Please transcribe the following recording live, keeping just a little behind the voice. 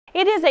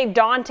It is a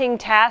daunting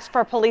task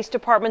for police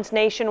departments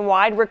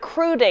nationwide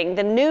recruiting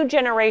the new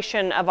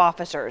generation of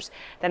officers.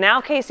 The Now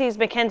KC's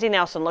Mackenzie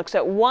Nelson looks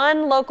at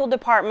one local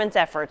department's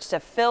efforts to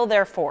fill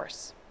their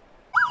force.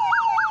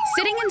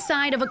 Sitting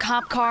inside of a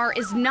cop car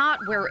is not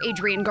where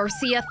Adrian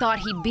Garcia thought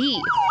he'd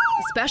be,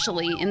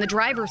 especially in the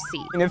driver's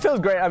seat. It feels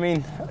great. I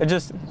mean,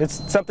 it's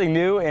something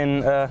new,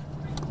 and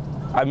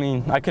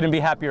I couldn't be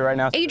happier right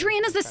now.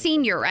 Adrian is a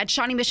senior at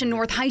Shawnee Mission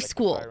North High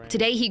School.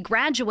 Today he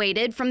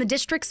graduated from the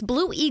district's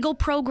Blue Eagle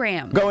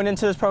program. Going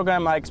into this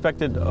program, I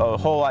expected a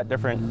whole lot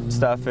different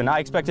stuff, and I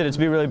expected it to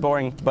be really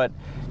boring, but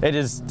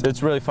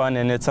it's really fun,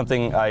 and it's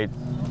something I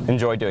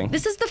enjoy doing.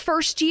 This is the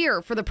first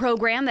year for the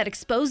program that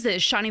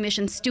exposes Shawnee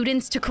Mission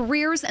students to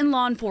careers in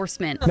law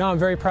enforcement. No, I'm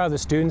very proud of the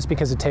students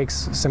because it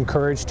takes some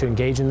courage to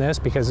engage in this,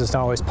 because it's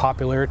not always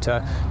popular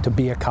to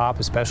be a cop,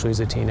 especially as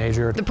a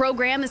teenager. The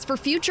program is for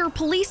future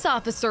police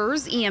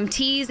officers,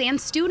 EMTs, and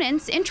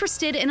students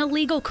interested in a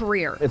legal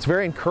career. It's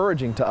very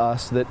encouraging to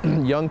us that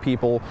young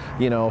people,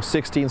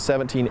 16,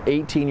 17,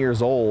 18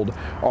 years old,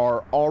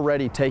 are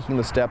already taking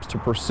the steps to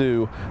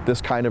pursue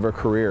this kind of a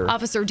career.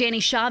 Officer Danny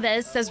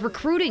Chavez says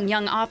recruiting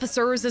young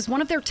officers is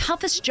one of their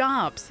toughest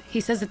jobs.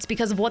 He says it's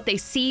because of what they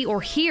see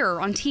or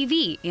hear on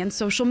TV and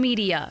social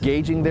media.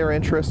 Gauging their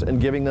interest and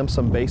giving them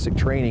some basic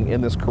training in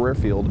this career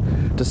field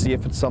to see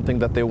if it's something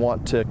that they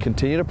want to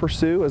continue to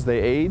pursue as they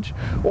age,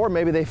 or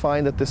maybe they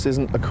find that this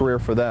isn't a career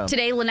for them.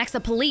 Today,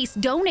 Lenexa police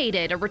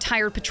donated a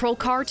retired patrol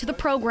car to the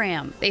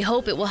program. They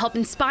hope it will help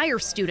inspire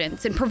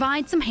students and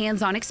provide some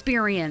hands-on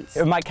experience.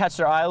 It might catch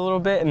their eye a little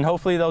bit, and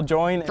hopefully they'll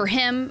join. For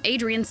him,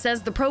 Adrian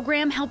says the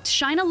program helped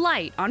shine a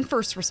light on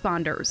first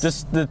responders.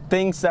 Just the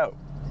things that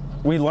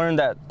we learned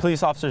that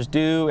police officers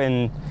do,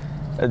 and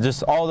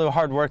just all the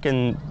hard work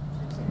and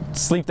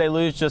sleep they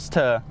lose just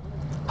to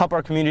help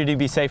our community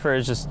be safer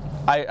is just,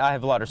 I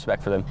have a lot of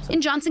respect for them.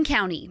 In Johnson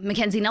County,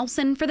 Mackenzie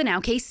Nelson for the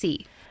Now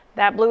KC.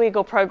 That Blue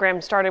Eagle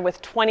program started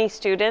with 20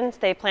 students.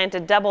 They plan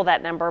to double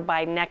that number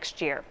by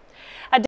next year.